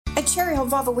Cherry Hill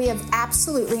Volvo, we have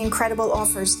absolutely incredible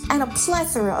offers and a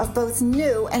plethora of both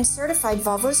new and certified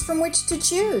Volvos from which to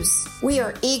choose. We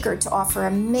are eager to offer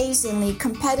amazingly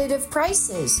competitive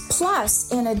prices,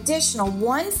 plus an additional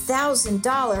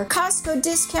 $1,000 Costco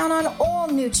discount on all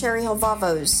new Cherry Hill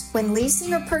Volvos. When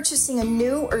leasing or purchasing a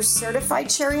new or certified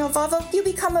Cherry Hill Volvo, you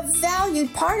become a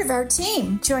valued part of our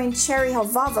team. Join Cherry Hill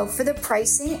Volvo for the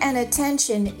pricing and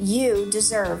attention you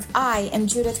deserve. I am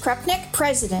Judith Krupnick,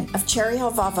 president of Cherry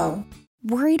Hill Volvo.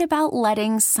 Worried about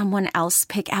letting someone else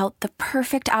pick out the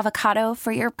perfect avocado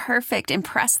for your perfect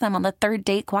impress them on the third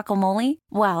date guacamole?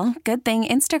 Well, good thing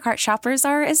Instacart shoppers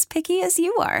are as picky as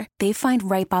you are. They find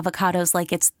ripe avocados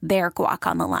like it's their guac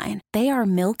on the line. They are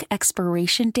milk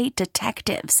expiration date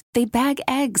detectives. They bag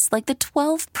eggs like the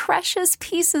 12 precious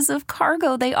pieces of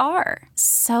cargo they are.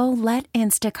 So let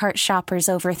Instacart shoppers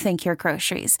overthink your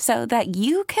groceries so that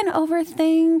you can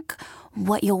overthink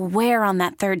what you'll wear on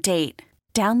that third date.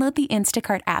 Download the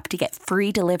Instacart app to get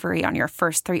free delivery on your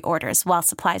first 3 orders while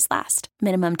supplies last.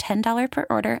 Minimum $10 per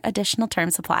order. Additional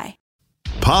terms apply.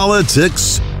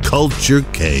 Politics, culture,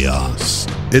 chaos.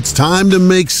 It's time to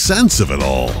make sense of it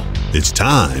all. It's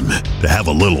time to have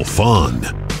a little fun.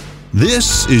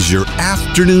 This is your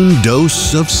afternoon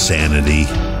dose of sanity.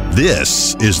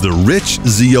 This is the Rich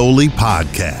Zeoli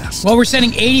Podcast. Well, we're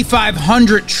sending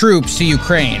 8,500 troops to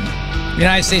Ukraine. The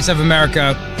United States of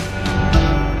America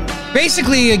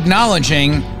basically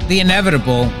acknowledging the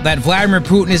inevitable that Vladimir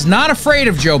Putin is not afraid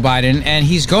of Joe Biden and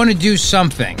he's going to do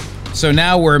something. So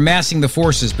now we're amassing the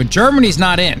forces, but Germany's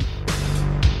not in.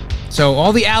 So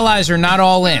all the allies are not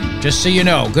all in, just so you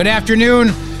know. Good afternoon.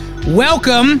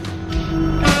 Welcome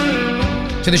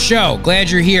to the show.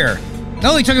 Glad you're here. Not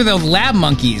only talking about the lab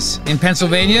monkeys in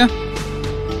Pennsylvania,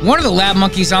 one of the lab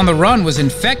monkeys on the run was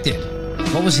infected.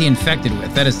 What was he infected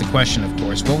with? That is the question, of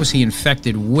course. What was he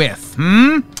infected with?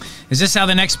 Is this how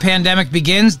the next pandemic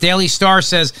begins? Daily Star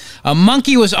says a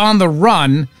monkey was on the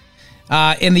run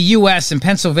in the U.S. in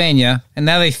Pennsylvania, and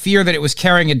now they fear that it was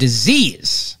carrying a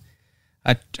disease.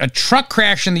 A truck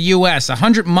crash in the U.S.,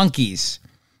 100 monkeys,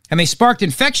 and they sparked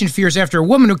infection fears after a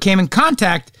woman who came in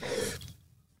contact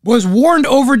was warned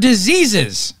over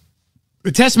diseases.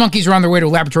 The test monkeys were on their way to a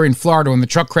laboratory in Florida when the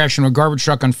truck crashed into a garbage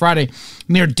truck on Friday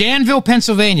near Danville,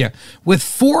 Pennsylvania, with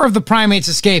 4 of the primates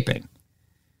escaping.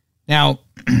 Now,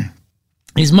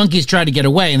 these monkeys tried to get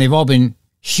away, and they've all been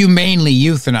humanely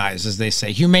euthanized, as they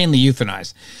say, humanely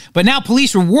euthanized. But now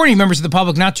police were warning members of the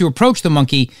public not to approach the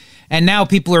monkey, and now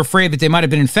people are afraid that they might have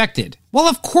been infected. Well,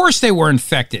 of course they were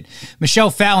infected. Michelle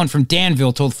Fallon from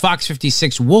Danville told Fox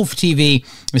 56 Wolf TV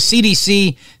the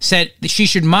CDC said that she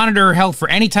should monitor her health for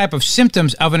any type of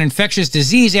symptoms of an infectious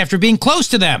disease after being close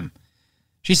to them.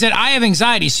 She said, I have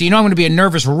anxiety, so you know I'm going to be a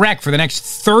nervous wreck for the next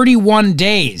 31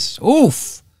 days.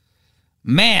 Oof.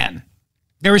 Man.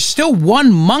 There is still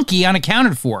 1 monkey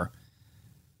unaccounted for.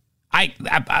 I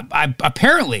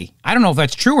apparently, I don't know if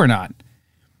that's true or not.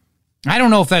 I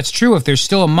don't know if that's true, if there's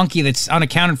still a monkey that's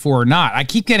unaccounted for or not. I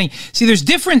keep getting, see, there's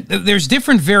different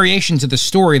variations of the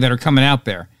story that are coming out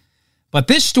there. But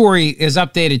this story is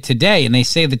updated today, and they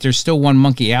say that there's still 1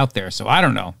 monkey out there. So I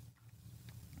don't know.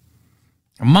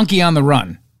 A monkey on the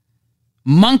run.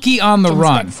 Monkey on the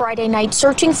run. Spent Friday night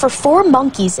searching for 4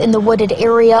 monkeys in the wooded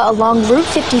area along Route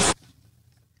 54.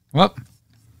 Well,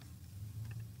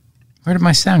 where did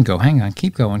my sound go? Hang on,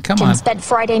 keep going. Come on. Spent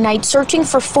Friday night searching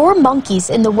for 4 monkeys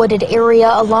in the wooded area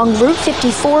along Route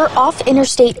 54 off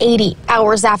Interstate 80,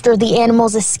 hours after the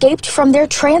animals escaped from their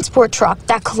transport truck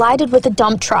that collided with a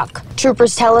dump truck.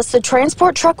 Troopers tell us the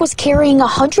transport truck was carrying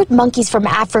 100 monkeys from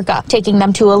Africa, taking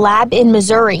them to a lab in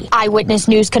Missouri. Eyewitness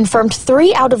News confirmed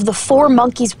 3 out of the 4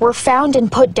 monkeys were found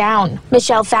and put down.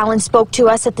 Michelle Fallon spoke to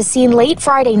us at the scene late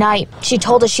Friday night. She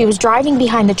told us she was driving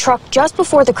behind the truck just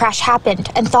before the crash happened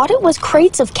and thought it was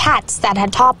crates of cats that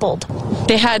had toppled.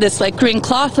 They had this green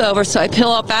cloth over, so I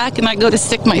peel it back and I go to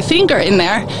stick my finger in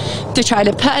there to try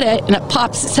to pet it, and it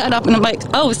pops its head up and I'm like,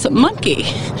 oh, it's a monkey.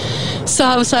 So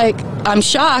I was like, I'm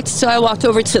shocked. So I walked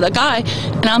over to the guy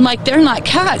and I'm like, they're not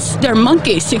cats, they're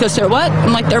monkeys. He goes, they're what?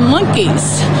 I'm like, they're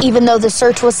monkeys. Even though the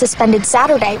search was suspended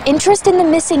Saturday, interest in the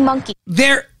missing monkey.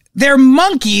 They're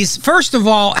monkeys. First of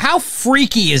all, how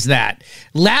freaky is that?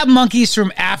 Lab monkeys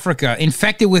from Africa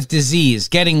infected with disease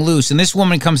getting loose, and this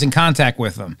woman comes in contact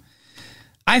with them.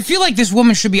 I feel like this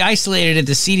woman should be isolated at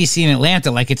the CDC in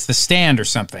Atlanta like it's the Stand or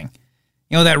something.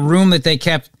 You know, that room that they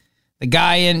kept the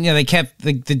guy in, they kept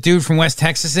the dude from West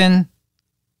Texas in?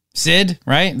 Sid,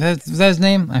 right? Was that his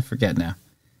name? I forget now.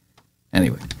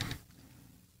 Anyway.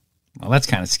 Well, that's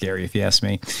kind of scary if you ask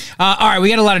me. All right, we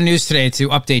got a lot of news today to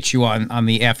update you on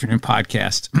the afternoon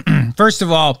podcast. First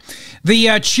of all,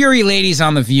 the cheery ladies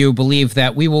on The View believe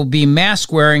that we will be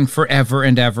mask wearing forever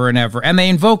and ever and ever. And they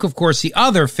invoke, of course, the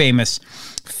other famous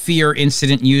fear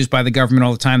incident used by the government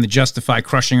all the time to justify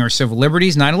crushing our civil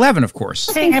liberties, 9/11, of course.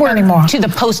 I think we're to the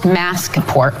post-mask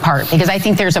part, because I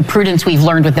think there's a prudence we've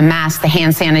learned with the mask, the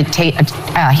hand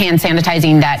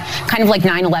sanitizing, that kind of like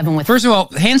 9/11 with... First of all,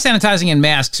 hand sanitizing and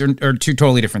masks are two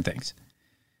totally different things.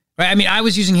 Right? I mean, I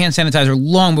was using hand sanitizer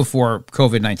long before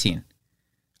COVID-19.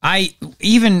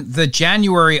 Even the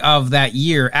January of that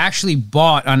year, actually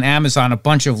bought on Amazon a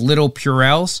bunch of little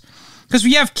Purells. Because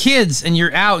we have kids and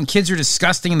you're out and kids are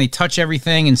disgusting and they touch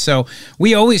everything. And so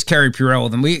we always carry Purell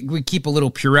with them. We keep a little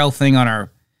Purell thing on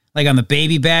on the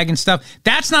baby bag and stuff.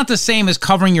 That's not the same as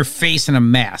covering your face in a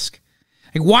mask.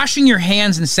 Like washing your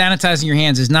hands and sanitizing your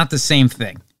hands is not the same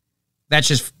thing. That's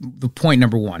just the point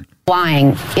number one.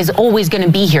 Flying is always going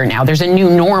to be here now. There's a new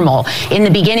normal. In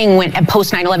the beginning, when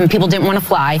post 9/11, people didn't want to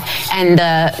fly, and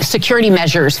the security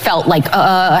measures felt like,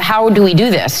 how do we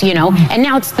do this? And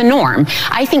now it's the norm.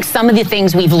 I think some of the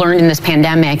things we've learned in this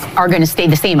pandemic are going to stay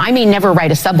the same. I may never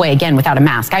ride a subway again without a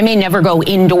mask. I may never go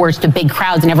indoors to big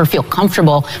crowds and ever feel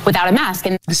comfortable without a mask.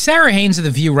 And does Sarah Haynes of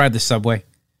The View ride the subway?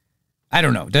 I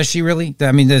don't know. Does she really?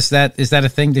 I mean, is that a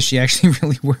thing? Does she actually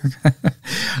really wear?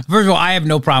 First of all, I have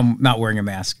no problem not wearing a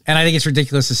mask. And I think it's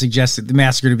ridiculous to suggest that the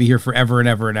masks are going to be here forever and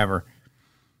ever and ever.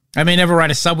 I may never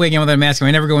ride a subway again without a mask. I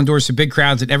may never go indoors to big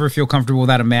crowds and ever feel comfortable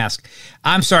without a mask.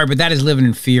 I'm sorry, but that is living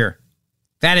in fear.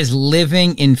 That is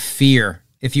living in fear,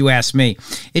 if you ask me.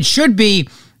 It should be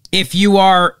if you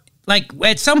are,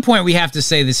 at some point we have to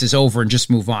say this is over and just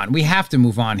move on. We have to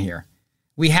move on here.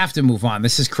 We have to move on.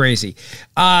 This is crazy.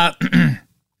 I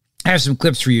have some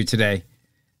clips for you today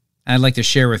I'd like to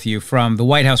share with you from the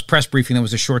White House press briefing that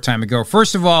was a short time ago.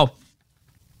 First of all,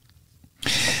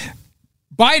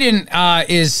 Biden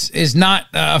is not,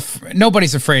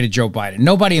 nobody's afraid of Joe Biden.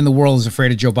 Nobody in the world is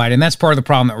afraid of Joe Biden. That's part of the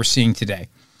problem that we're seeing today.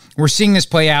 We're seeing this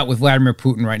play out with Vladimir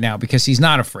Putin right now because he's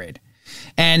not afraid.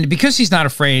 And because he's not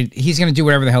afraid, he's going to do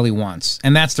whatever the hell he wants.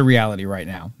 And that's the reality right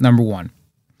now, number one.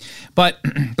 But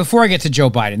before I get to Joe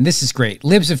Biden, this is great.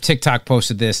 Libs of TikTok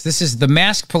posted this. This is the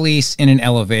mask police in an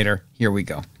elevator. Here we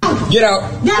go. Get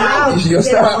out. Get out. Yo,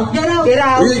 stop. Get out. Get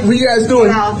out. What you guys doing?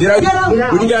 Get out. Get out. Get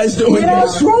out. What are you guys doing?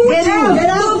 What's wrong with you? Get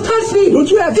out. Don't touch me. Don't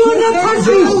you have Do not touch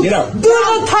me. Get out. Do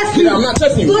not touch me. Get out. I'm not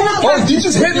touching you. Oh, did you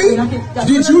just hit me? Did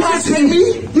you just hit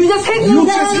me? You just hit me. You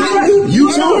just hit me?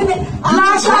 You too?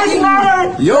 Black Lives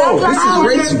Matter. Yo, this is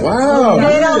racist. Wow.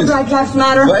 Get out. Black Lives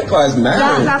Matter. Black Lives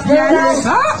Matter. Black Lives Matter.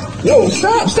 Stop. Yo,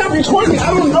 stop recording me.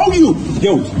 I don't know you.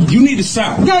 Yo, you need to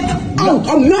stop. Get out.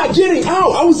 I'm not getting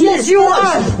out. I was here Yes, you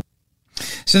first. are.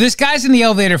 So this guy's in the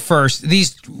elevator first.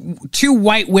 These two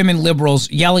white women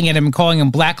liberals yelling at him and calling him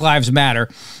Black Lives Matter.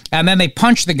 And then they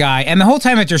punch the guy. And the whole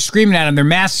time that they're screaming at him, their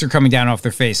masks are coming down off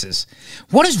their faces.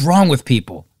 What is wrong with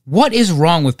people? What is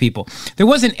wrong with people? There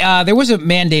was a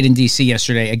mandate in D.C.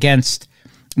 yesterday against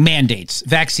mandates,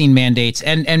 vaccine mandates,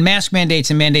 and mask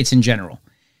mandates and mandates in general.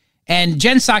 And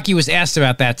Jen Psaki was asked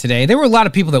about that today. There were a lot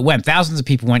of people that went. Thousands of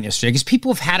people went yesterday because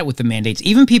people have had it with the mandates.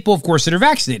 Even people, of course, that are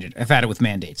vaccinated have had it with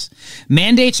mandates.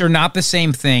 Mandates are not the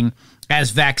same thing as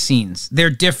vaccines.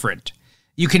 They're different.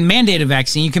 You can mandate a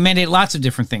vaccine. You can mandate lots of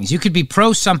different things. You could be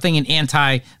pro something and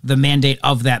anti the mandate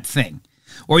of that thing.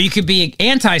 Or you could be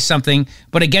anti something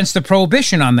but against the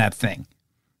prohibition on that thing.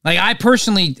 Like I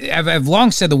personally have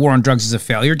long said the war on drugs is a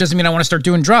failure. It doesn't mean I want to start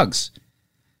doing drugs.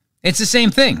 It's the same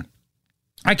thing.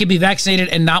 I could be vaccinated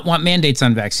and not want mandates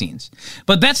on vaccines.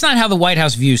 But that's not how the White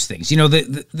House views things. You know,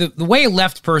 the way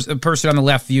a person on the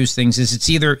left views things is it's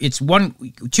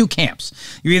two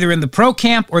camps. You're either in the pro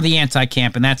camp or the anti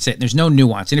camp, and that's it. There's no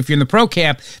nuance. And if you're in the pro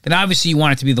camp, then obviously you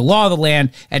want it to be the law of the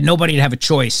land and nobody to have a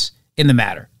choice in the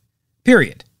matter.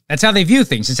 Period. That's how they view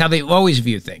things. It's how they always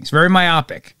view things. Very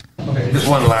myopic. Okay, just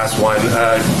one last one.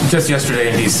 Just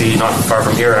yesterday in D.C., not far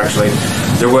from here actually,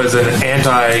 there was an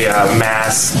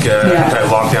anti-mask,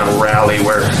 anti-lockdown rally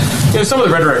where some of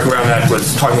the rhetoric around that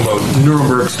was talking about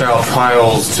Nuremberg-style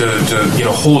trials to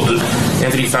hold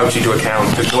Anthony Fauci to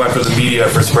account, to go after the media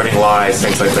for spreading lies,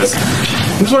 things like this.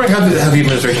 I'm just wondering how the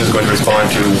administration is going to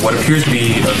respond to what appears to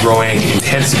be a growing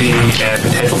intensity and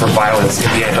potential for violence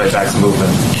in the anti-vax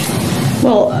movement.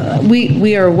 Well,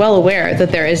 we are well aware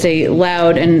that there is a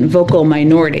loud and vocal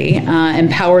minority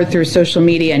empowered through social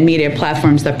media and media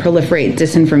platforms that proliferate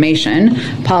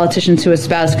disinformation, politicians who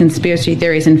espouse conspiracy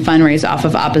theories and fundraise off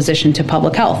of opposition to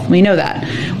public health. We know that.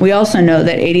 We also know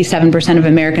that 87% of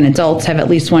American adults have at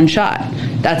least one shot.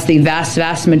 That's the vast,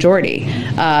 vast majority.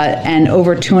 And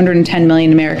over 210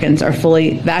 million Americans are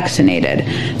fully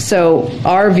vaccinated. So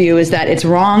our view is that it's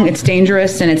wrong, it's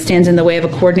dangerous, and it stands in the way of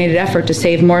a coordinated effort to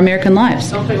save more American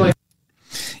lives.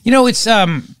 You know, it's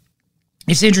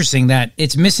interesting that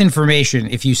it's misinformation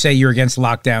if you say you're against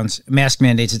lockdowns, mask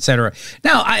mandates, etc.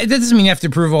 Now, that doesn't mean you have to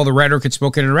prove all the rhetoric that's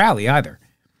spoken at a rally either.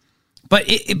 But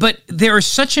there is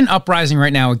such an uprising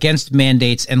right now against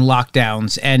mandates and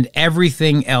lockdowns and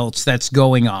everything else that's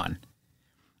going on.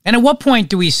 And at what point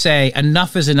do we say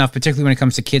enough is enough, particularly when it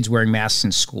comes to kids wearing masks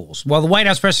in schools? Well, the White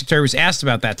House press secretary was asked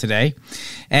about that today.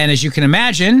 And as you can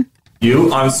imagine...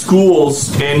 On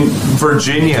schools in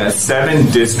Virginia,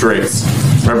 7 districts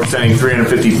representing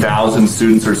 350,000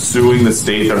 students are suing the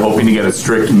state. They're hoping to get a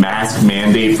strict mask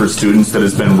mandate for students that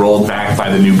has been rolled back by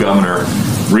the new governor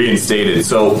reinstated.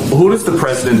 So who does the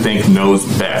president think knows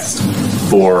best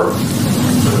for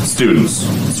students?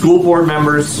 School board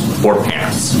members or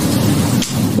parents?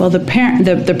 Well,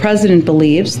 the president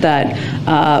believes that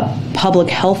public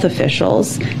health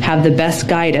officials have the best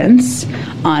guidance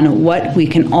on what we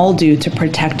can all do to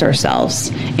protect ourselves,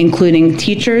 including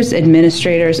teachers,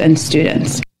 administrators, and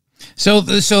students. So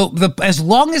as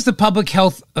long as the public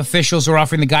health officials are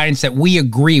offering the guidance that we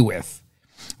agree with,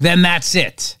 then that's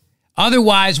it.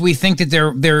 Otherwise, we think that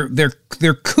they're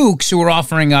kooks who are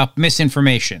offering up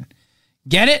misinformation.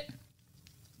 Get it?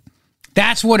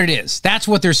 That's what it is. That's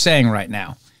what they're saying right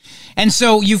now. And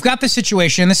so you've got the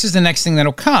situation, and this is the next thing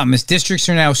that'll come, is districts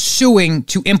are now suing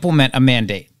to implement a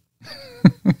mandate.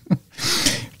 A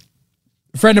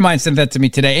friend of mine sent that to me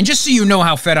today. And just so you know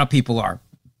how fed up people are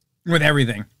with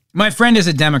everything. My friend is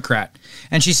a Democrat,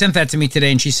 and she sent that to me today,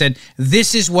 and she said,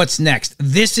 this is what's next.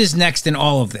 This is next in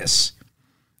all of this,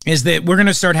 is that we're going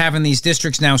to start having these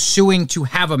districts now suing to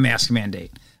have a mask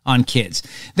mandate on kids.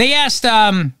 They asked...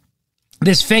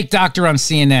 this fake doctor on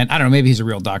CNN, I don't know, maybe he's a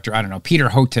real doctor, I don't know, Peter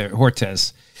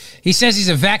Hortez. He says he's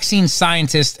a vaccine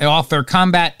scientist, author,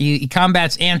 he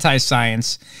combats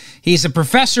anti-science. He's a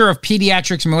professor of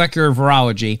pediatrics molecular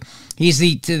virology. He's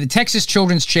the Texas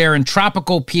Children's Chair in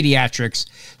Tropical Pediatrics.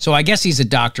 So I guess he's a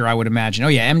doctor, I would imagine. Oh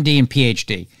yeah, MD and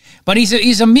PhD. But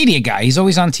he's a media guy. He's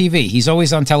always on TV. He's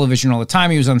always on television all the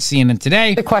time. He was on CNN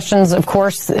today. The questions, of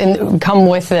course, come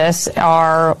with this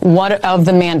are what of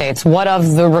the mandates, what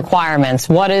of the requirements,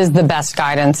 what is the best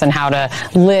guidance and how to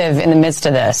live in the midst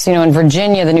of this. You know, in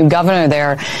Virginia, the new governor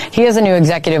there, he has a new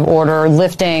executive order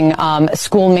lifting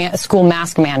school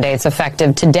mask mandates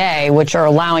effective today, which are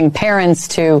allowing parents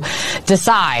to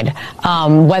decide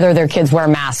whether their kids wear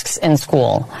masks in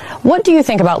school. What do you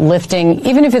think about lifting,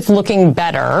 even if it's looking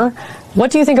better?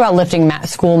 What do you think about lifting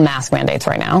school mask mandates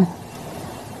right now?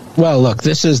 Well, look,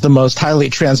 this is the most highly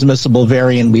transmissible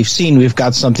variant we've seen. We've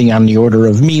got something on the order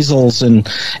of measles, and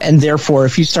therefore,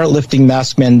 if you start lifting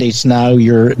mask mandates now,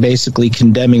 you're basically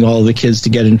condemning all the kids to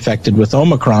get infected with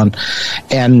Omicron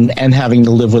and having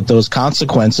to live with those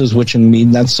consequences, which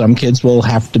mean that some kids will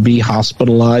have to be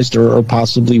hospitalized or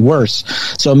possibly worse.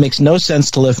 So it makes no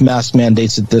sense to lift mask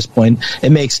mandates at this point.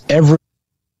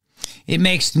 It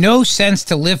makes no sense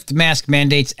to lift mask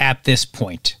mandates at this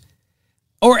point.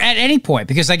 Or at any point,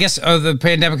 because I guess the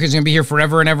pandemic is going to be here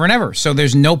forever and ever and ever. So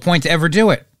there's no point to ever do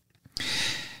it.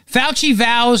 Fauci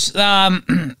vows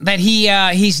that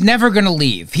he's never going to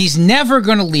leave. He's never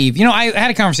going to leave. You know, I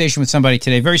had a conversation with somebody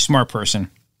today, very smart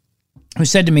person, who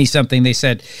said to me something. They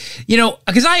said, you know,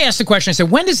 because I asked the question, I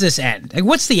said, when does this end? Like,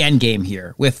 what's the end game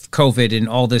here with COVID and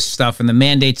all this stuff and the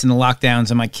mandates and the lockdowns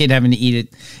and my kid having to eat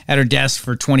it at her desk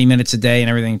for 20 minutes a day and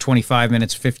everything, 25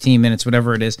 minutes, 15 minutes,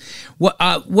 whatever it is.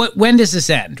 When does this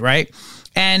end, right?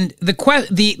 And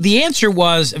the answer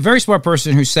was a very smart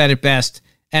person who said it best,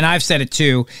 and I've said it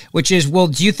too, which is, well,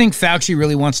 do you think Fauci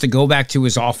really wants to go back to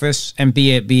his office and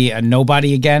be a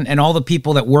nobody again? And all the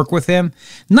people that work with him,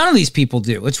 none of these people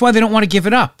do. It's why they don't want to give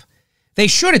it up. They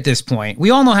should at this point.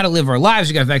 We all know how to live our lives.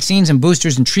 We got vaccines and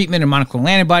boosters and treatment and monoclonal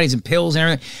antibodies and pills and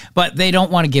everything, but they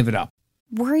don't want to give it up.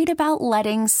 Worried about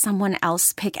letting someone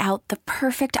else pick out the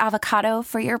perfect avocado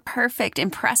for your perfect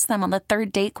impress them on the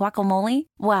third date guacamole?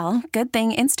 Well, good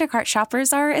thing Instacart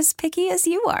shoppers are as picky as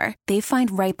you are. They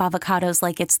find ripe avocados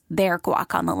like it's their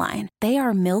guac on the line. They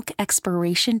are milk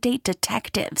expiration date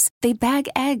detectives. They bag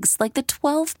eggs like the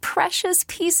 12 precious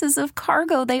pieces of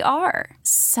cargo they are.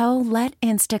 So let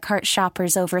Instacart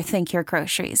shoppers overthink your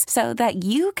groceries so that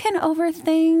you can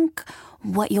overthink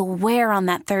what you'll wear on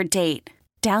that third date.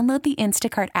 Download the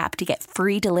Instacart app to get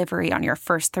free delivery on your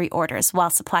first 3 orders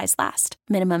while supplies last.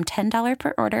 Minimum $10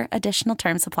 per order. Additional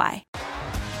terms apply.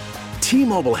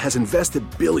 T-Mobile has invested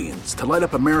billions to light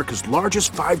up America's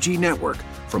largest 5G network,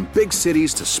 from big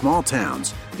cities to small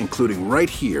towns, including right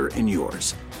here in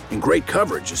yours. And great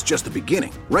coverage is just the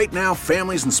beginning. Right now,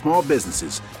 families and small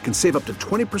businesses can save up to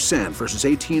 20% versus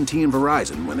AT&T and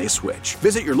Verizon when they switch.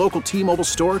 Visit your local T-Mobile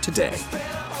store today.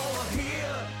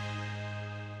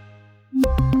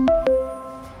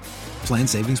 Plan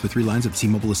savings with 3 lines of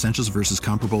T-Mobile Essentials versus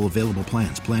comparable available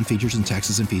plans. Plan features and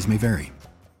taxes and fees may vary.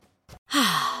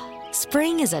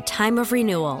 Spring is a time of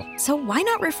renewal, so why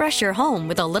not refresh your home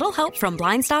with a little help from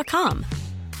Blinds.com?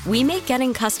 We make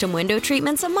getting custom window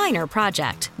treatments a minor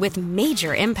project with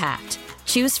major impact.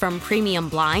 Choose from premium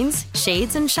blinds,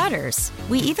 shades, and shutters.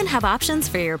 We even have options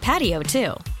for your patio,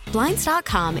 too.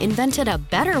 Blinds.com invented a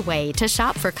better way to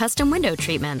shop for custom window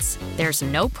treatments. There's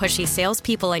no pushy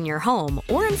salespeople in your home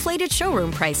or inflated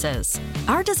showroom prices.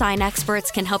 Our design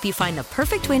experts can help you find the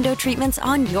perfect window treatments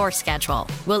on your schedule.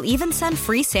 We'll even send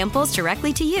free samples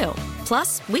directly to you.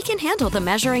 Plus, we can handle the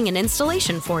measuring and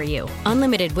installation for you.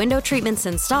 Unlimited window treatments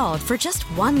installed for just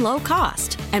one low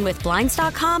cost. And with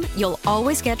Blinds.com, you'll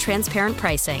always get transparent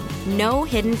pricing. No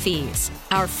hidden fees.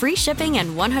 Our free shipping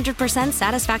and 100%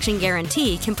 satisfaction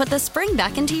guarantee can put the spring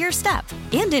back into your step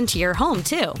and into your home,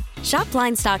 too. Shop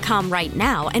Blinds.com right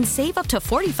now and save up to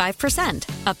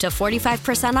 45%. Up to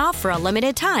 45% off for a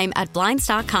limited time at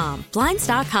Blinds.com.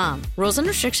 Blinds.com. Rules and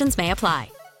restrictions may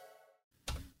apply.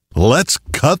 Let's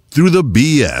cut through the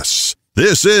BS.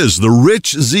 This is the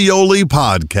Rich Zeoli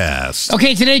Podcast.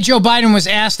 Okay, today Joe Biden was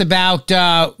asked about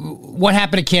what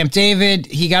happened at Camp David.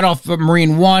 He got off of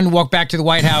Marine One, walked back to the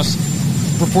White House.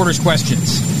 Reporters'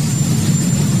 questions.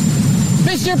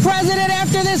 Mr. President,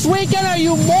 after this weekend, are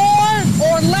you more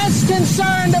or less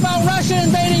concerned about Russia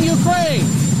invading Ukraine?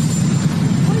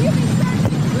 Will you be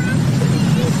sending troops to the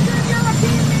Eastern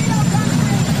European NATO countries?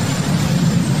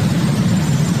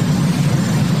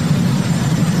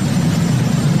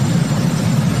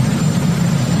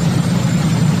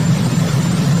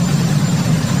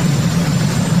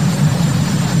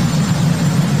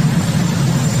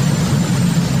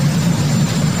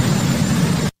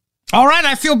 All right,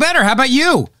 I feel better. How about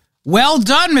you? Well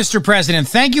done, Mr. President.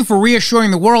 Thank you for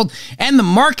reassuring the world and the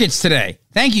markets today.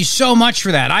 Thank you so much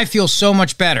for that. I feel so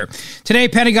much better. Today,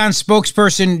 Pentagon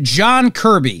spokesperson John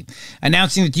Kirby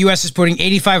announcing that the U.S. is putting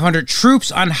 8,500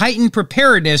 troops on heightened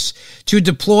preparedness to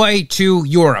deploy to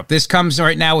Europe. This comes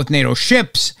right now with NATO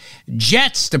ships,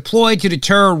 jets deployed to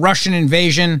deter Russian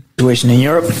invasion. Situation in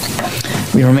Europe.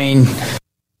 We remain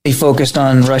focused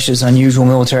on Russia's unusual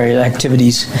military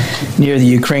activities near the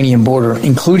Ukrainian border,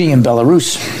 including in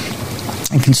Belarus,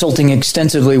 and consulting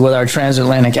extensively with our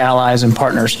transatlantic allies and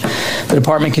partners. The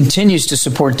department continues to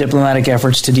support diplomatic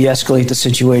efforts to de-escalate the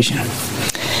situation.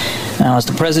 Now, as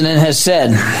the president has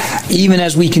said, even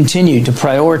as we continue to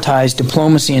prioritize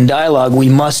diplomacy and dialogue, we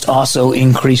must also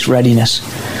increase readiness.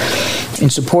 In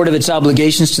support of its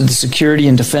obligations to the security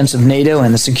and defense of NATO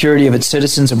and the security of its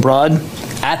citizens abroad,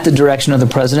 at the direction of the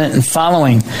president and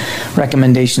following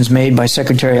recommendations made by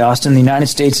Secretary Austin, the United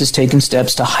States has taken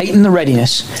steps to heighten the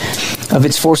readiness of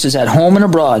its forces at home and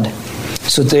abroad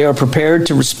so that they are prepared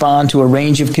to respond to a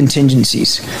range of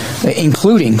contingencies,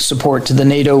 including support to the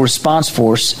NATO response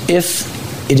force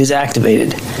if it is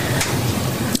activated.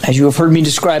 As you have heard me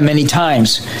describe many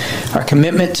times, our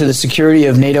commitment to the security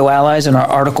of NATO allies and our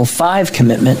Article 5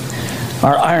 commitment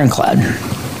are ironclad.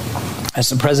 As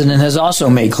the president has also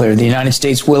made clear, the United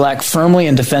States will act firmly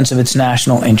in defense of its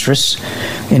national interests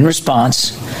in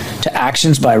response to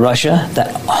actions by Russia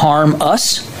that harm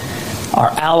us,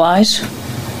 our allies,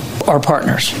 our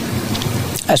partners.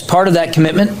 As part of that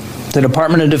commitment, the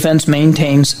Department of Defense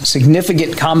maintains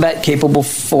significant combat-capable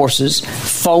forces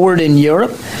forward in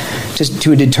Europe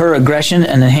to deter aggression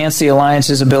and enhance the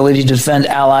alliance's ability to defend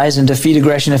allies and defeat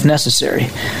aggression if necessary.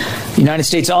 The United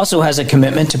States also has a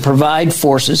commitment to provide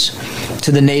forces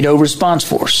to the NATO response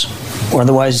force, or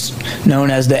otherwise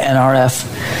known as the NRF,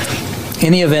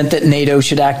 in the event that NATO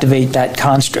should activate that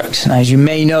construct. Now, as you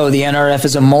may know, the NRF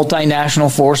is a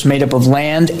multinational force made up of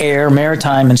land, air,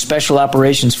 maritime, and special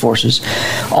operations forces,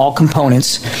 all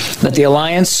components that the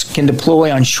alliance can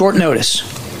deploy on short notice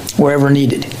wherever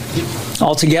needed.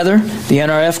 Altogether, the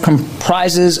NRF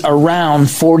comprises around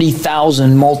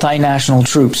 40,000 multinational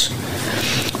troops.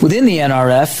 Within the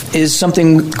NRF is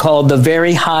something called the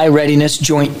Very High Readiness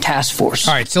Joint Task Force.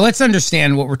 All right, so let's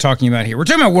understand what we're talking about here. We're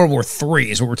talking about World War III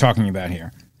is what we're talking about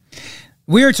here.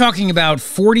 We are talking about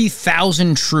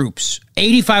 40,000 troops,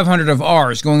 8,500 of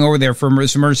ours going over there for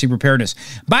emergency preparedness.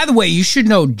 By the way, you should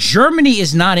know Germany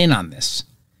is not in on this.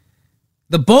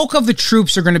 The bulk of the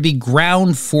troops are going to be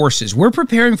ground forces. We're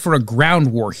preparing for a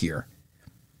ground war here.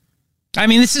 I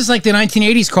mean, this is like the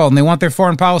 1980s called, and they want their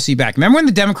foreign policy back. Remember when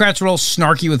the Democrats were all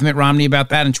snarky with Mitt Romney about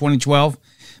that in 2012?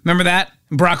 Remember that?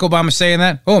 Barack Obama saying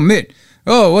that? Oh, Mitt,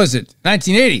 Oh, what was it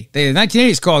 1980? The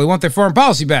 1980s call. They want their foreign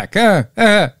policy back.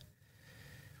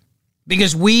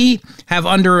 Because we have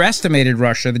underestimated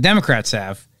Russia, the Democrats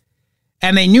have,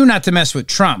 and they knew not to mess with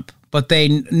Trump, but they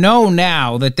know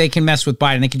now that they can mess with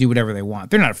Biden. They can do whatever they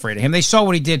want. They're not afraid of him. They saw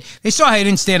what he did. They saw how he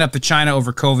didn't stand up to China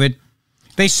over COVID.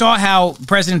 They saw how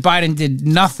President Biden did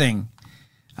nothing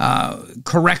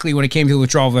correctly when it came to the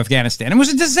withdrawal of Afghanistan. It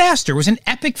was a disaster. It was an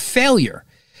epic failure.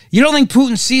 You don't think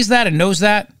Putin sees that and knows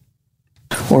that?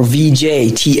 Or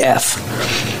VJTF.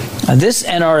 This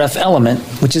NRF element,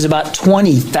 which is about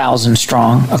 20,000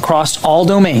 strong across all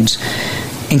domains,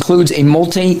 includes a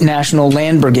multinational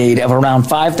land brigade of around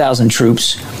 5,000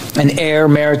 troops and air,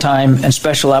 maritime, and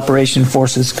special operation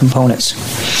forces components.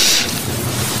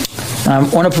 I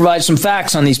want to provide some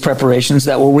facts on these preparations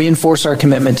that will reinforce our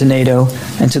commitment to NATO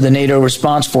and to the NATO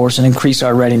response force and increase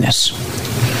our readiness.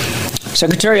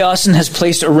 Secretary Austin has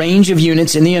placed a range of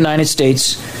units in the United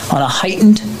States on a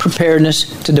heightened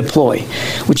preparedness to deploy,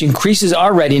 which increases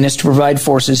our readiness to provide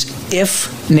forces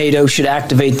if NATO should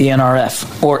activate the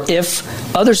NRF or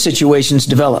if other situations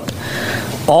develop.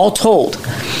 All told,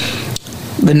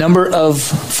 the number of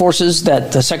forces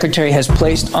that the Secretary has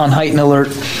placed on heightened alert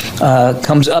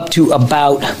comes up to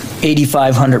about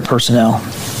 8,500 personnel.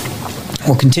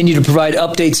 We'll continue to provide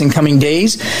updates in coming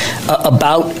days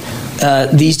about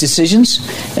these decisions,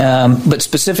 but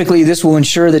specifically this will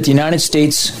ensure that the United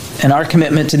States and our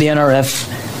commitment to the NRF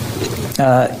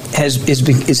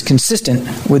is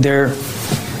consistent with their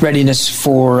readiness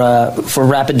for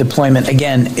rapid deployment,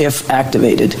 again, if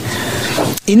activated.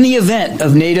 In the event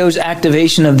of NATO's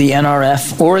activation of the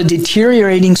NRF or a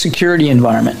deteriorating security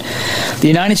environment, the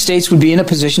United States would be in a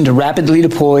position to rapidly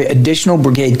deploy additional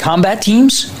brigade combat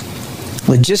teams,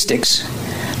 logistics,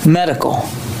 medical,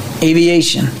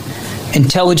 aviation,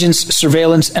 intelligence,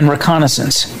 surveillance, and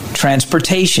reconnaissance,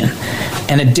 transportation,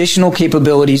 and additional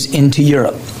capabilities into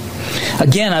Europe.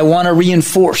 Again, I want to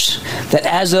reinforce that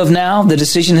as of now, the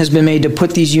decision has been made to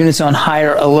put these units on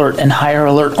higher alert and higher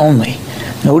alert only.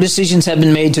 No decisions have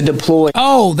been made to deploy.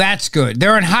 Oh, that's good.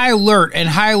 They're on high alert and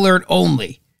high alert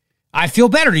only. I feel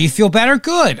better. Do you feel better?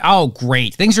 Good. Oh,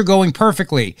 great. Things are going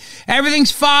perfectly.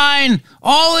 Everything's fine.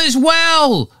 All is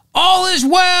well. All is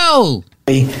well.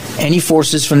 Any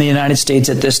forces from the United States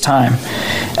at this time.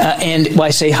 And when I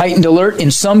say heightened alert, in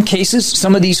some cases,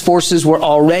 some of these forces were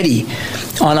already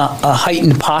on a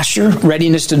heightened posture,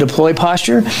 readiness to deploy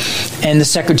posture, and the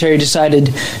Secretary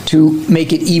decided to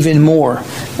make it even more,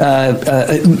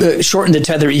 shorten the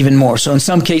tether even more. So in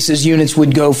some cases, units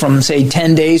would go from, say,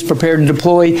 10 days prepared to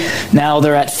deploy. Now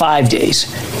they're at 5 days.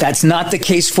 That's not the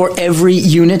case for every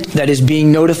unit that is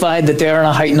being notified that they're on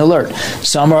a heightened alert.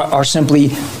 Some are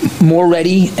simply more ready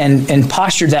and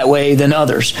postured that way than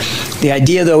others. The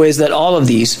idea, though, is that all of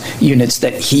these units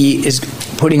that he is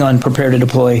putting on prepare to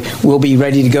deploy will be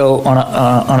ready to go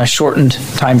on a shortened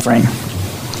time frame.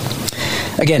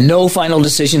 Again, no final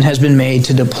decision has been made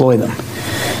to deploy them.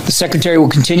 The Secretary will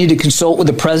continue to consult with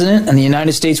the President, and the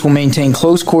United States will maintain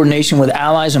close coordination with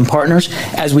allies and partners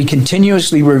as we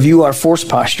continuously review our force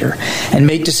posture and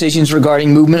make decisions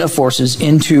regarding movement of forces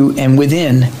into and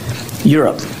within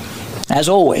Europe. As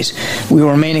always, we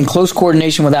will remain in close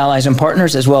coordination with allies and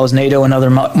partners, as well as NATO and other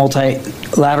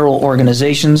multilateral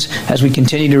organizations, as we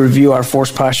continue to review our force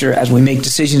posture, as we make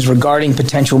decisions regarding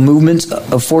potential movements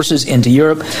of forces into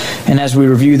Europe, and as we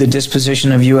review the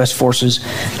disposition of U.S. forces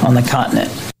on the continent.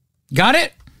 Got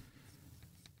it?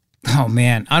 Oh,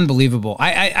 man, unbelievable.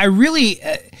 I really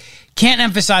can't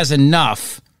emphasize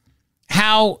enough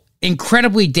how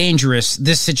incredibly dangerous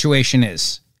this situation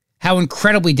is, how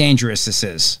incredibly dangerous this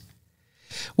is.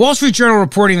 Wall Street Journal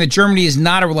reporting that Germany is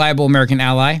not a reliable American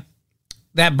ally,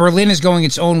 that Berlin is going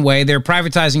its own way. They're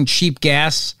privatizing cheap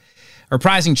gas, or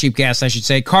prizing cheap gas, I should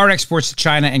say, car exports to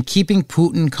China, and keeping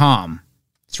Putin calm.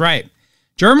 That's right.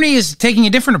 Germany is taking a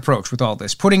different approach with all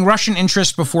this, putting Russian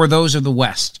interests before those of the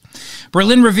West.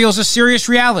 Berlin reveals a serious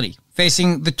reality,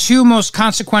 facing the two most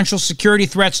consequential security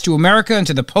threats to America and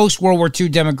to the post-World War II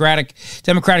democratic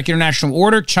international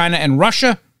order, China and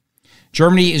Russia.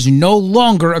 Germany is no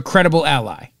longer a credible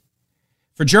ally.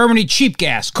 For Germany, cheap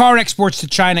gas, car exports to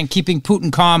China, and keeping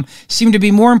Putin calm seem to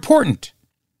be more important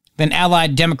than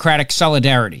allied democratic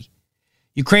solidarity.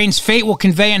 Ukraine's fate will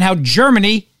convey on how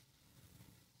Germany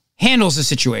handles the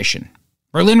situation.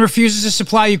 Berlin refuses to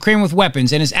supply Ukraine with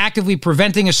weapons and is actively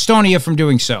preventing Estonia from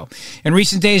doing so. In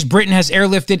recent days, Britain has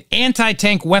airlifted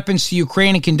anti-tank weapons to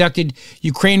Ukraine and conducted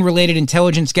Ukraine-related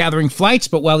intelligence-gathering flights,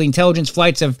 but while the intelligence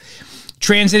flights have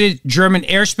transited German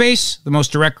airspace, the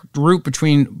most direct route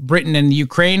between Britain and the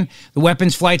Ukraine, the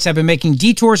weapons flights have been making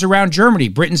detours around Germany.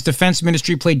 Britain's defense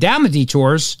ministry played down the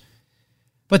detours,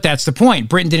 But that's the point.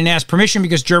 Britain didn't ask permission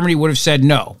because Germany would have said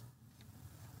no.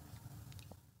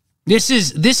 This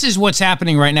is what's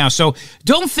happening right now. So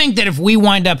don't think that if we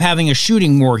wind up having a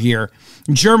shooting war here,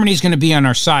 Germany's going to be on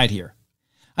our side here.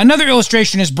 Another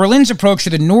illustration is Berlin's approach to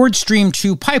the Nord Stream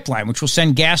 2 pipeline, which will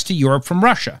send gas to Europe from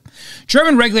Russia.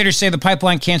 German regulators say the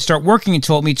pipeline can't start working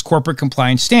until it meets corporate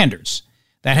compliance standards.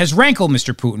 That has rankled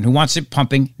Mr. Putin, who wants it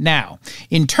pumping now.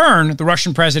 In turn, the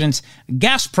Russian president's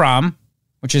Gazprom,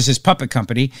 which is his puppet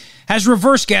company, has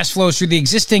reversed gas flows through the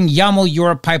existing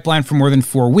Yamal-Europe pipeline for more than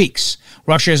 4 weeks.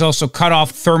 Russia has also cut off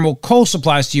thermal coal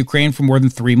supplies to Ukraine for more than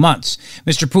 3 months.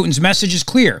 Mr. Putin's message is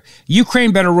clear.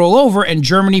 Ukraine better roll over and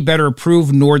Germany better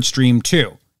approve Nord Stream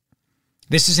 2.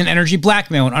 This is an energy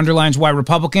blackmail and underlines why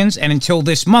Republicans, and until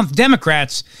this month,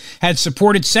 Democrats, had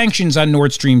supported sanctions on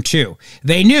Nord Stream 2.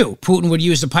 They knew Putin would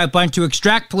use the pipeline to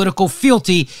extract political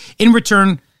fealty in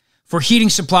return for heating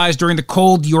supplies during the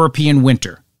cold European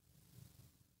winter.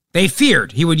 They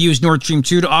feared he would use Nord Stream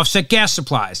 2 to offset gas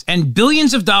supplies and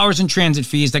billions of dollars in transit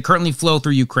fees that currently flow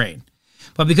through Ukraine.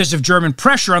 But because of German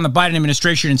pressure on the Biden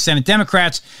administration and Senate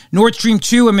Democrats, Nord Stream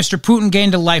 2 and Mr. Putin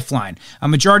gained a lifeline. A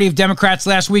majority of Democrats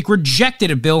last week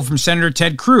rejected a bill from Senator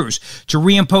Ted Cruz to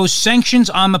reimpose sanctions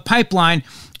on the pipeline,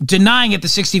 denying it the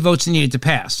 60 votes it needed to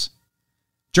pass.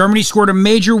 Germany scored a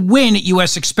major win at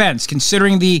U.S. expense.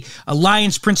 Considering the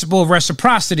alliance principle of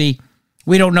reciprocity,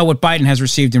 we don't know what Biden has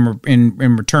received in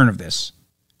return of this.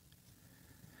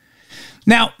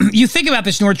 Now, you think about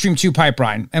this Nord Stream 2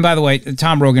 pipeline, and by the way,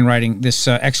 Tom Rogan writing this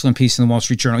excellent piece in the Wall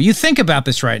Street Journal. You think about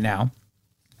this right now,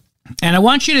 and I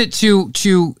want you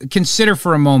to consider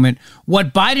for a moment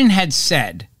what Biden had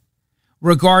said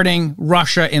regarding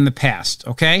Russia in the past,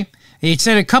 okay? He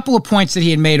said a couple of points that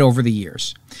he had made over the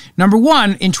years. Number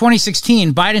one, in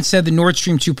 2016, Biden said the Nord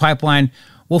Stream 2 pipeline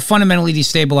will fundamentally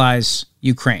destabilize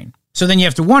Ukraine. So then you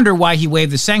have to wonder why he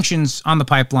waived the sanctions on the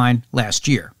pipeline last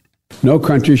year. No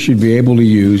country should be able to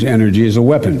use energy as a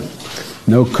weapon.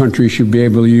 No country should be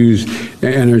able to use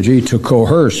energy to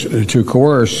coerce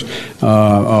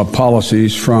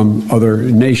policies from other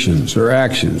nations or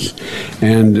actions.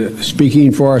 And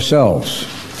speaking for ourselves,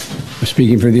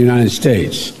 speaking for the United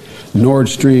States, Nord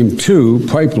Stream 2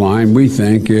 pipeline, we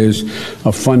think, is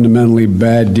a fundamentally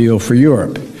bad deal for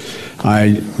Europe.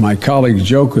 My colleagues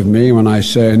joke with me when I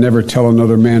say I never tell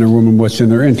another man or woman what's in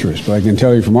their interest, but I can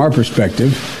tell you from our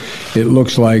perspective, it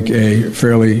looks like a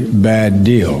fairly bad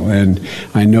deal. And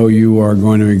I know you are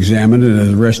going to examine it,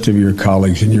 as the rest of your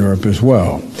colleagues in Europe as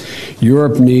well.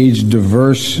 Europe needs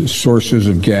diverse sources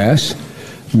of gas,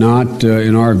 not,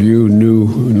 in our view, new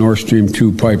Nord Stream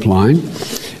 2 pipeline.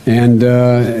 And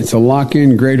it's a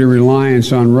lock-in greater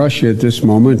reliance on Russia at this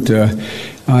moment.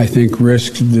 I think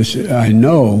risks this. I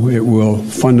know it will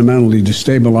fundamentally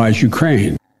destabilize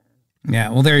Ukraine. Yeah,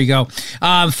 well, there you go.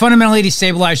 Fundamentally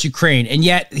destabilize Ukraine, and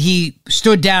yet he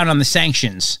stood down on the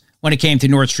sanctions when it came to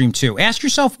Nord Stream 2. Ask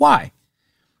yourself why.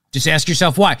 Just ask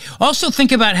yourself why. Also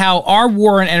think about how our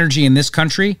war on energy in this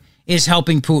country is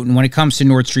helping Putin when it comes to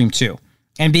Nord Stream 2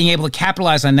 and being able to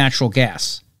capitalize on natural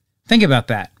gas. Think about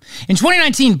that. In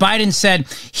 2019, Biden said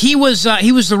he was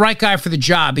the right guy for the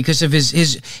job because of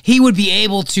he would be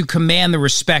able to command the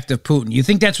respect of Putin. You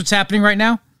think that's what's happening right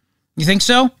now? You think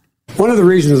so? One of the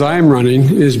reasons I am running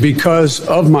is because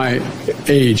of my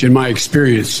age and my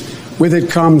experience. With it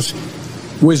comes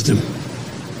wisdom.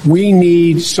 We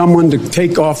need someone to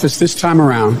take office this time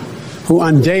around who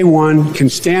on day one can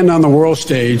stand on the world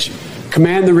stage,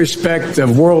 command the respect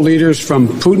of world leaders from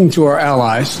Putin to our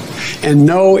allies, and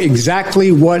know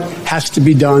exactly what has to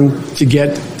be done to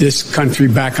get this country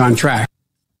back on track.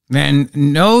 And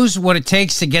knows what it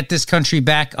takes to get this country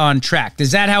back on track.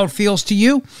 Is that how it feels to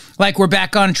you? Like we're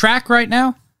back on track right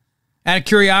now? Out of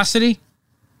curiosity?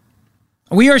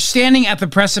 We are standing at the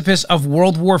precipice of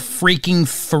World War freaking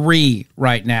III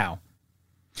right now.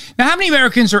 Now, how many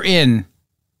Americans are in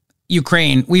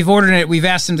Ukraine? We've ordered it. We've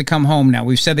asked them to come home now.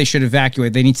 We've said they should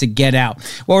evacuate. They need to get out.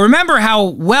 Well, remember how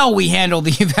well we handled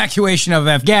the evacuation of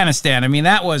Afghanistan. I mean,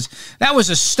 that was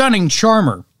a stunning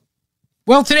charmer.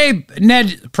 Well, today,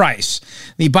 Ned Price,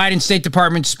 the Biden State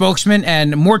Department spokesman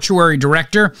and mortuary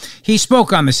director, he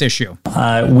spoke on this issue.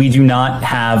 We do not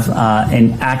have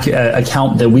an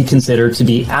account that we consider to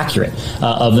be accurate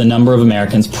of the number of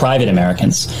Americans, private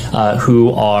Americans,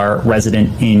 who are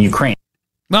resident in Ukraine.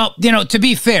 Well, to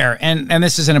be fair, and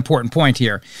this is an important point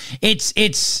here, it's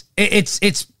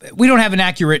we don't have an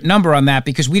accurate number on that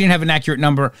because we didn't have an accurate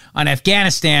number on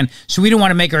Afghanistan, so we don't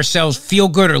want to make ourselves feel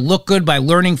good or look good by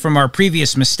learning from our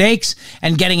previous mistakes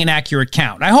and getting an accurate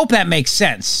count. I hope that makes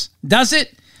sense. Does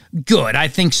it? Good. I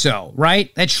think so,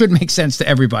 right? That should make sense to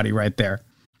everybody right there.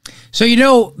 So,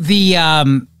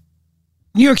 the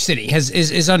New York City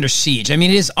is under siege. I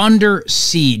mean, it is under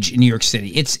siege in New York City.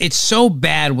 It's so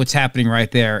bad what's happening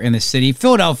right there in the city.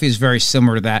 Philadelphia is very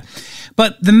similar to that.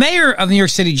 But the mayor of New York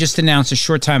City just announced a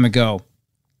short time ago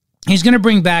he's going to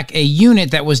bring back a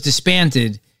unit that was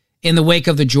disbanded in the wake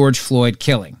of the George Floyd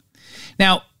killing.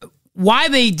 Now, why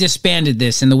they disbanded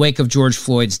this in the wake of George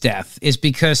Floyd's death is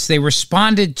because they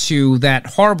responded to that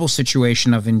horrible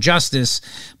situation of injustice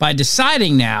by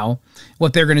deciding now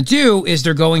what they're going to do is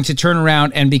they're going to turn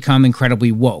around and become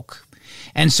incredibly woke.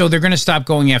 And so they're going to stop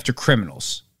going after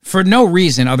criminals for no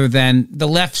reason other than the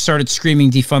left started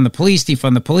screaming, defund the police,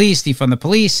 defund the police, defund the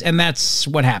police, and that's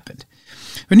what happened.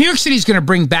 But New York City is going to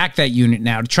bring back that unit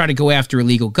now to try to go after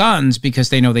illegal guns because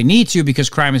they know they need to, because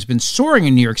crime has been soaring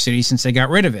in New York City since they got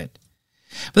rid of it.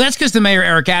 But that's because the mayor,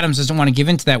 Eric Adams, doesn't want to give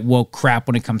into that woke crap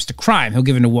when it comes to crime. He'll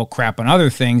give into woke crap on other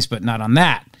things, but not on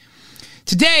that.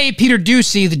 Today, Peter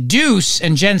Doocy, the Deuce,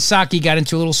 and Jen Psaki got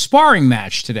into a little sparring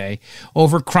match today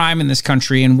over crime in this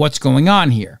country and what's going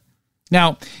on here.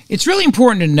 Now, it's really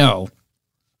important to know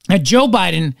that Joe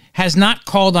Biden has not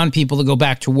called on people to go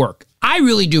back to work. I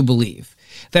really do believe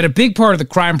that a big part of the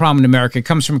crime problem in America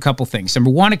comes from a couple things. Number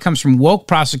one, it comes from woke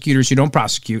prosecutors who don't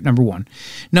prosecute, number one.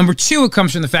 Number two, it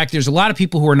comes from the fact there's a lot of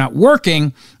people who are not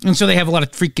working, and so they have a lot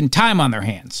of freaking time on their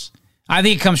hands. I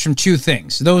think it comes from two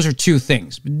things. Those are two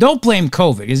things. But don't blame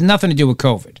COVID. It has nothing to do with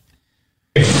COVID.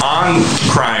 On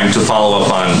crime, to follow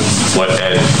up on what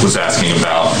Ed was asking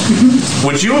about,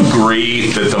 would you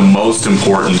agree that the most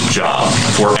important job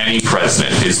for any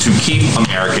president is to keep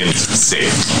Americans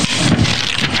safe?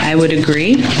 I would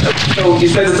agree. So you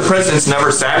said that the president's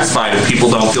never satisfied if people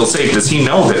don't feel safe. Does he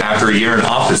know that after a year in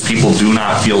office, people do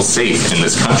not feel safe in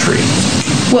this country?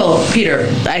 Well, Peter,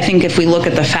 I think if we look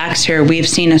at the facts here, we've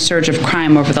seen a surge of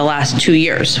crime over the last 2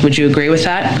 years. Would you agree with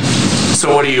that?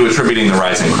 So what are you attributing the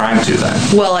rise in crime to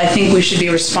then? Well, I think we should be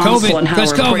responsible in how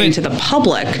we're reporting to the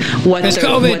public what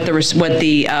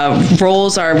the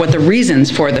roles are, what the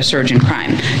reasons for the surge in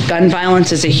crime. Gun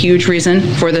violence is a huge reason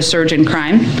for the surge in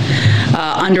crime.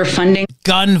 Underfunding.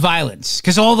 Gun violence,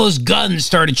 because all those guns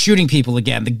started shooting people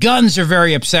again. The guns are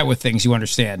very upset with things, you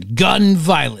understand. Gun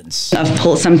violence. Of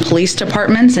some police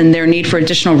departments and their need for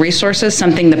additional resources,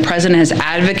 something the president has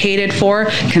advocated for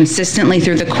consistently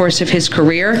through the course of his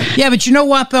career. Yeah, but you know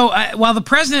what, though? While the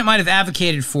president might have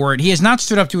advocated for it, he has not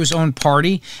stood up to his own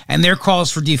party and their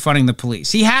calls for defunding the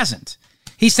police. He hasn't.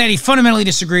 He said he fundamentally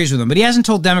disagrees with them, but he hasn't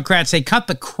told Democrats, hey, cut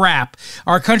the crap.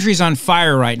 Our country's on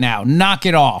fire right now. Knock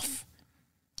it off.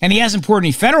 And he hasn't poured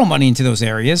any federal money into those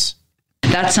areas.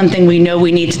 That's something we know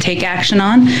we need to take action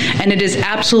on. And it is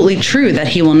absolutely true that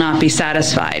he will not be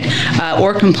satisfied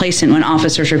or complacent when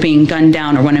officers are being gunned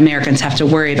down or when Americans have to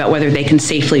worry about whether they can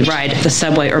safely ride the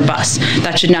subway or bus.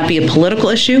 That should not be a political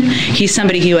issue. He's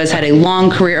somebody who has had a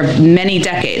long career of many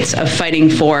decades of fighting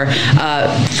for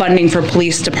funding for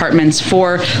police departments,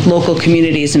 for local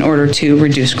communities in order to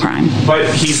reduce crime.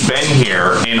 But he's been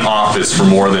here in office for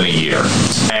more than a year.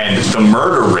 And the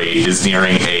murder rate is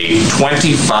nearing a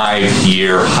 25-year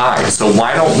high. So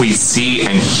why don't we see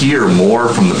and hear more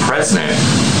from the president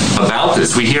about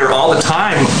this? We hear all the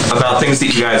time about things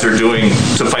that you guys are doing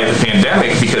to fight the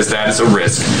pandemic because that is a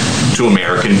risk to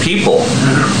American people.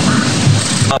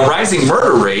 A rising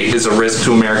murder rate is a risk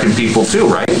to American people too,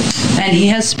 right? And he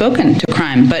has spoken to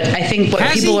crime, but I think what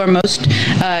people are most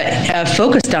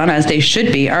focused on, as they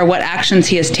should be, are what actions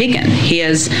he has taken. He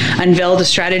has unveiled a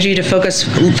strategy to focus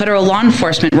federal law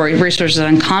enforcement resources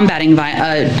on combating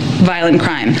violent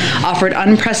crime, offered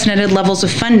unprecedented levels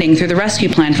of funding through the rescue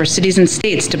plan for cities and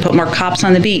states to put more cops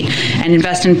on the beat, and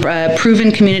invest in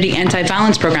proven community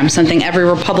anti-violence programs, something every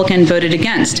Republican voted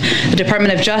against. The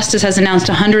Department of Justice has announced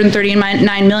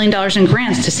 $139 million in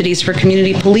grants to cities for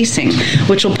community policing,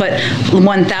 which will put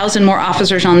 1,000 more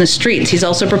officers on the streets. He's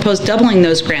also proposed doubling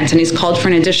those grants, and he's called for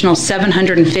an additional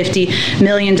 $750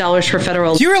 million for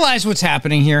federal. Do you realize what's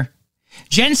happening here?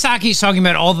 Jen Psaki is talking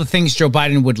about all the things Joe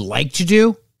Biden would like to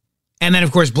do, and then,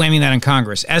 of course, blaming that on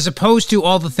Congress, as opposed to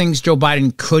all the things Joe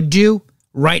Biden could do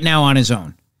right now on his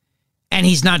own. And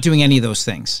he's not doing any of those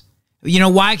things. You know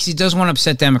why? Because he doesn't want to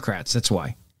upset Democrats. That's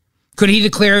why. Could he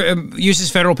use his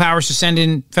federal powers to send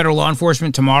in federal law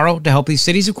enforcement tomorrow to help these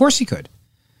cities? Of course he could.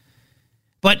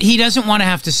 But he doesn't want to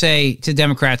have to say to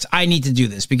Democrats, I need to do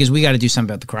this because we got to do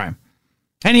something about the crime.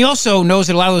 And he also knows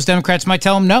that a lot of those Democrats might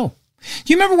tell him no.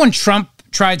 Do you remember when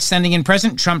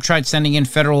President Trump tried sending in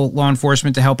federal law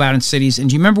enforcement to help out in cities? And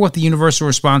do you remember what the universal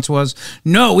response was?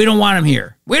 No, we don't want him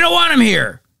here. We don't want him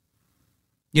here.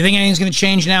 You think anything's going to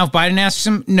change now if Biden asks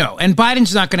him? No. And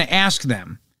Biden's not going to ask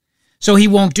them. So he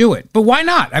won't do it. But why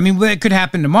not? I mean, it could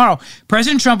happen tomorrow.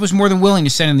 President Trump was more than willing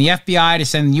to send in the FBI, to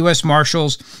send U.S.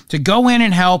 Marshals, to go in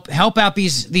and help out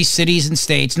these cities and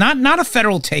states. Not a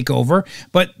federal takeover,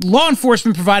 but law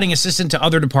enforcement providing assistance to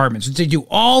other departments, which they do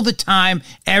all the time,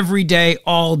 every day,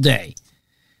 all day.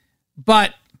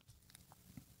 But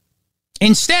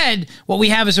instead, what we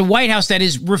have is a White House that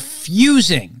is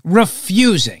refusing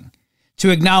to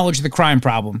acknowledge the crime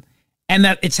problem, and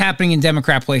that it's happening in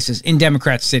Democrat places, in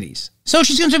Democrat cities. So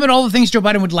she's going to talk about all the things Joe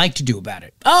Biden would like to do about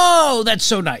it. Oh, that's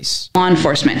so nice. Law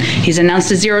enforcement. He's announced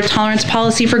a zero tolerance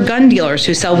policy for gun dealers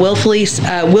who willfully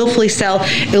sell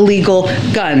illegal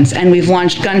guns. And we've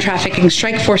launched gun trafficking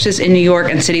strike forces in New York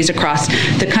and cities across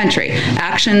the country.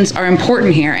 Actions are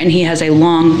important here, and he has a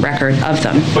long record of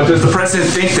them. But does the president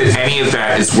think that any of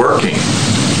that is working?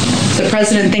 The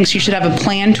president thinks you should have a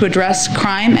plan to address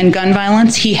crime and gun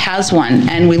violence. He has one,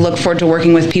 and we look forward to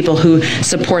working with people who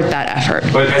support that effort.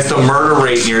 But as the murder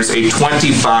rate nears a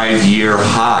 25-year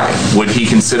high, would he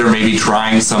consider maybe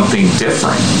trying something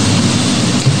different?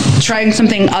 Trying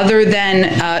something other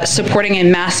than supporting a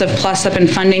massive plus-up in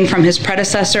funding from his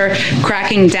predecessor,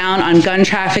 cracking down on gun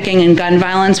trafficking and gun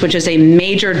violence, which is a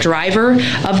major driver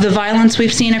of the violence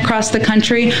we've seen across the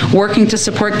country, working to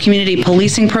support community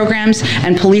policing programs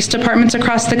and police departments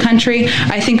across the country.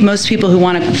 I think most people who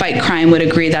want to fight crime would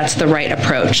agree that's the right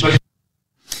approach.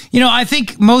 You know, I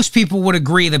think most people would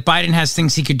agree that Biden has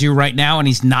things he could do right now, and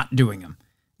he's not doing them.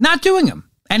 Not doing them.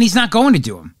 And he's not going to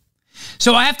do them.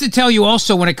 So I have to tell you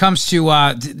also, when it comes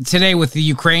to today with the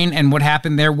Ukraine and what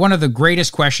happened there, one of the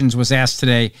greatest questions was asked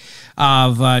today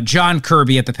of John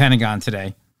Kirby at the Pentagon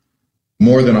today.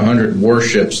 More than 100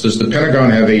 warships. Does the Pentagon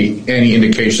have any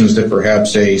indications that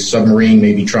perhaps a submarine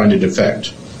may be trying to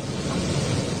defect?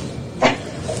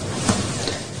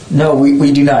 No,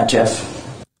 we do not,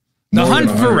 Jeff. The hunt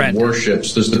for red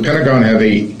warships. Does the Pentagon have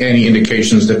any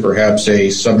indications that perhaps a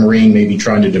submarine may be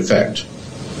trying to defect?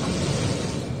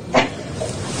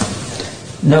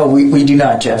 No, we do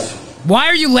not, Jeff. Why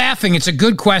are you laughing? It's a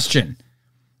good question.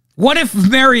 What if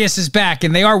Marius is back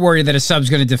and they are worried that a sub's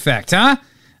going to defect, huh?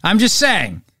 I'm just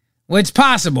saying. Well, it's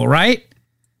possible, right?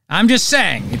 I'm just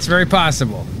saying. It's very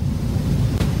possible.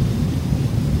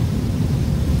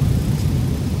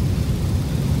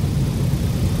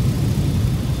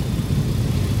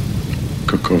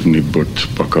 Kakovny but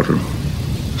pakaru.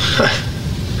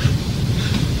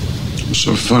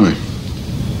 So funny.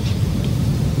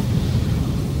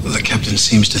 The captain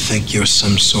seems to think you're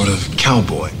some sort of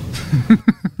cowboy.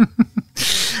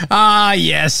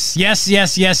 Yes,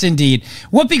 indeed.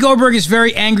 Whoopi Goldberg is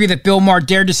very angry that Bill Maher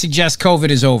dared to suggest COVID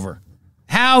is over.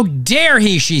 How dare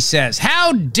he, she says.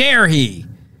 How dare he?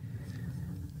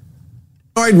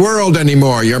 World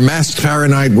anymore, your mask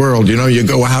paranoid world. You know, you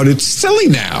go out, it's silly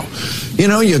now. You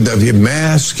know, you have your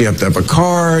mask, you have to have a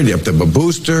card, you have to have a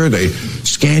booster, they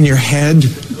scan your head.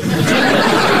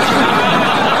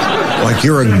 Like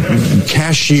you're a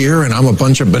cashier and I'm a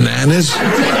bunch of bananas.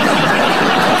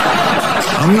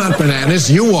 I'm not bananas,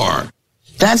 you are.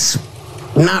 That's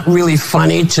not really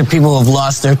funny to people who've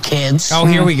lost their kids. Oh,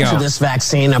 here we go. To this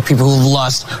vaccine, or people who've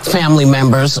lost family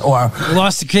members, or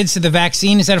lost the kids to the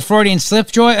vaccine. Is that a Freudian slip,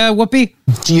 Whoopi?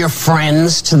 To your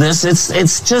friends, to this.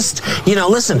 It's just, you know,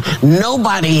 listen,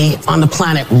 nobody on the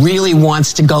planet really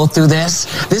wants to go through this.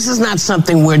 This is not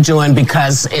something we're doing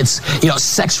because it's, you know,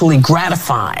 sexually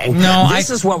gratifying. No, this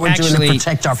is what we're doing to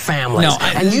protect our families.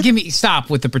 No, stop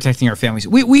with the protecting our families.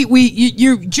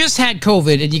 You just had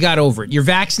COVID and you got over it. You're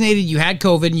vaccinated, you had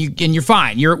COVID, and you're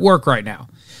fine. You're at work right now.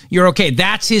 You're okay.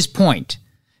 That's his point.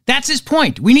 That's his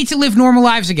point. We need to live normal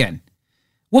lives again.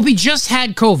 Whoopi just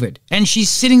had COVID, and she's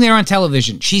sitting there on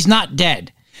television. She's not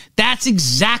dead. That's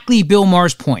exactly Bill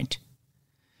Maher's point.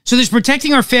 So there's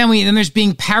protecting our family, and then there's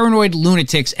being paranoid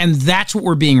lunatics, and that's what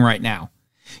we're being right now.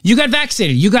 You got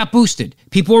vaccinated. You got boosted.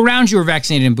 People around you are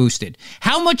vaccinated and boosted.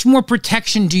 How much more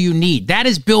protection do you need? That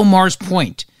is Bill Maher's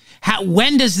point.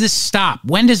 When does this stop?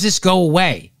 When does this go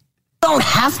away? You don't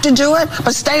have to do it,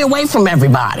 but stay away from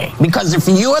everybody. Because if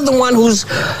you're the one who's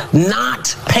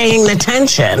not paying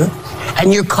attention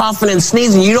and you're coughing and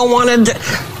sneezing, you don't want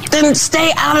to, then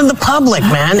stay out of the public,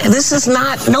 man. This is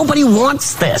not, nobody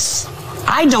wants this.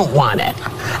 I don't want it.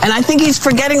 And I think he's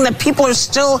forgetting that people are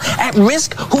still at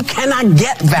risk who cannot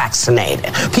get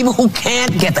vaccinated. People who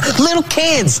can't get little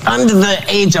kids under the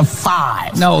age of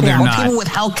 5. No, they're not. People with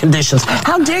health conditions.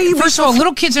 How dare you? First of all,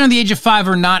 little kids under the age of 5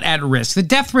 are not at risk. The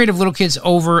death rate of little kids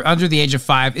under the age of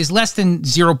 5 is less than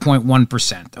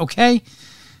 0.1%, okay?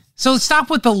 So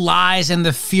stop with the lies and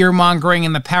the fear-mongering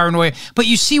and the paranoia. But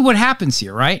you see what happens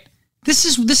here, right? This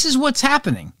is what's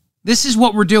happening. This is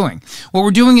what we're doing. What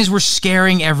we're doing is we're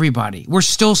scaring everybody. We're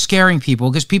still scaring people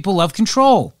because people love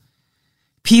control.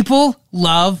 People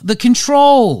love the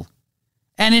control.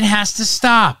 And it has to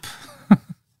stop.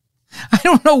 I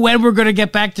don't know when we're going to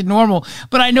get back to normal,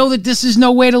 but I know that this is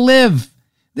no way to live.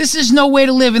 This is no way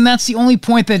to live, and that's the only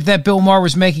point that Bill Maher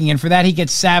was making, and for that he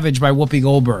gets savaged by Whoopi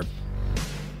Goldberg.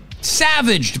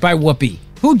 Savaged by Whoopi,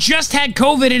 who just had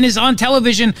COVID and is on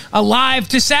television alive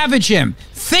to savage him.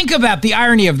 Think about the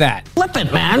irony of that. Flip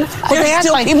it, man. They're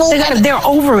still people they're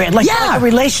over it, like a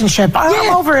relationship.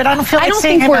 I'm over it. I don't feel like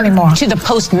seeing him anymore. To the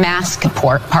post-mask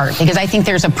part, because I think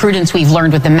there's a prudence we've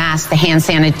learned with the mask, the hand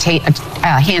sanitizing,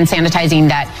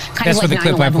 that kind That's of like the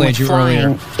clip I played you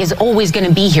earlier. Is always going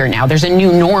to be here now. There's a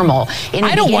new normal.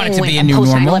 I don't want it to be a new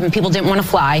normal. Post-9/11, people didn't want to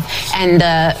fly, and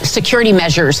the security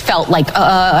measures felt like,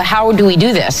 how do we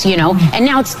do this? And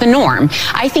now it's the norm.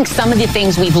 I think some of the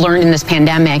things we've learned in this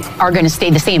pandemic are going to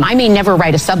stay the same. I may never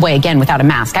ride a subway again without a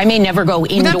mask. I may never go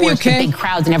indoors to big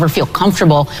crowds and never feel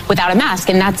comfortable without a mask,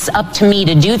 and that's up to me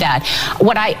to do that.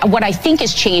 What I think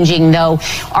is changing, though,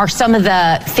 are some of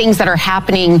the things that are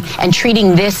happening and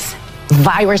treating this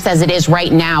virus as it is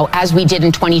right now, as we did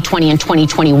in 2020 and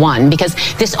 2021, because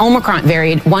this Omicron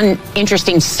variant, one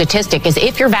interesting statistic is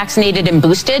if you're vaccinated and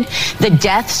boosted, the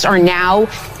deaths are now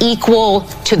equal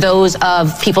to those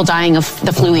of people dying of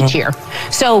the flu each year.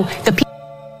 So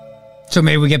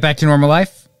maybe we get back to normal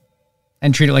life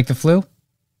and treat it like the flu.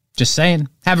 Just saying.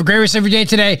 Have a great rest of your day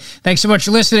today. Thanks so much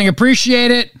for listening.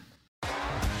 Appreciate it.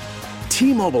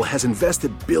 T-Mobile has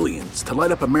invested billions to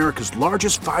light up America's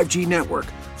largest 5G network,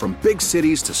 from big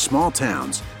cities to small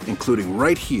towns, including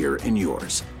right here in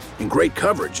yours. And great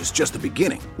coverage is just the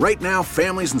beginning. Right now,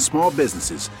 families and small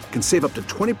businesses can save up to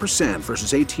 20%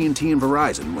 versus AT&T and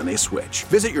Verizon when they switch.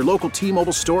 Visit your local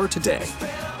T-Mobile store today.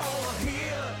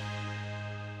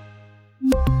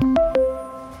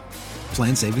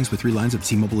 Plan savings with 3 lines of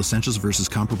T-Mobile Essentials versus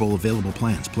comparable available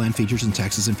plans. Plan features and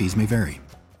taxes and fees may vary.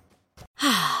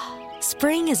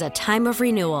 Spring is a time of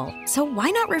renewal, so why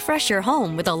not refresh your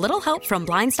home with a little help from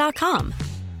Blinds.com?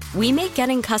 We make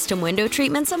getting custom window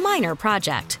treatments a minor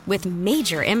project with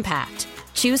major impact.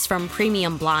 Choose from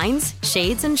premium blinds,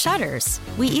 shades, and shutters.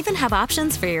 We even have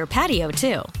options for your patio,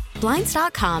 too.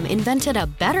 Blinds.com invented a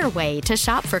better way to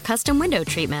shop for custom window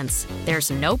treatments. There's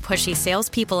no pushy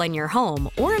salespeople in your home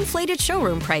or inflated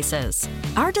showroom prices.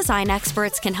 Our design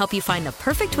experts can help you find the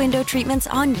perfect window treatments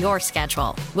on your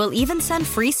schedule. We'll even send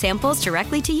free samples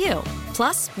directly to you.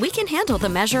 Plus, we can handle the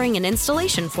measuring and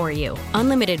installation for you.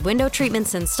 Unlimited window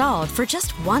treatments installed for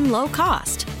just one low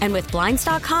cost. And with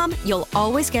Blinds.com, you'll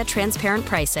always get transparent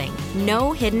pricing.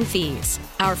 No hidden fees.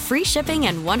 Our free shipping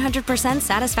and 100%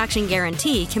 satisfaction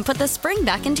guarantee can put the spring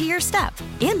back into your step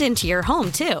and into your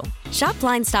home, too. Shop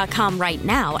Blinds.com right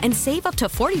now and save up to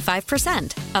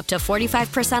 45%. Up to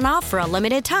 45% off for a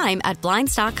limited time at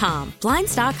Blinds.com.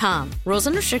 Blinds.com. Rules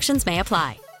and restrictions may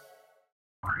apply.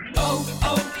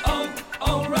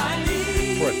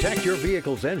 Protect your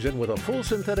vehicle's engine with a full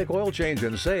synthetic oil change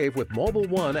and save with Mobil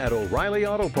 1 at O'Reilly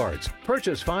Auto Parts.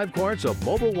 Purchase 5 quarts of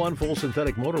Mobil 1 full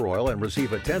synthetic motor oil and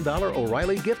receive a $10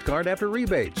 O'Reilly gift card after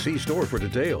rebate. See store for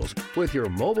details. With your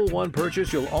Mobil 1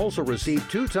 purchase, you'll also receive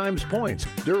 2 times points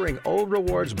during O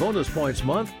Rewards Bonus Points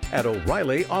Month at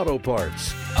O'Reilly Auto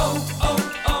Parts.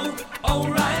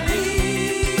 O'Reilly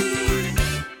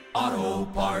Auto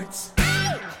Parts.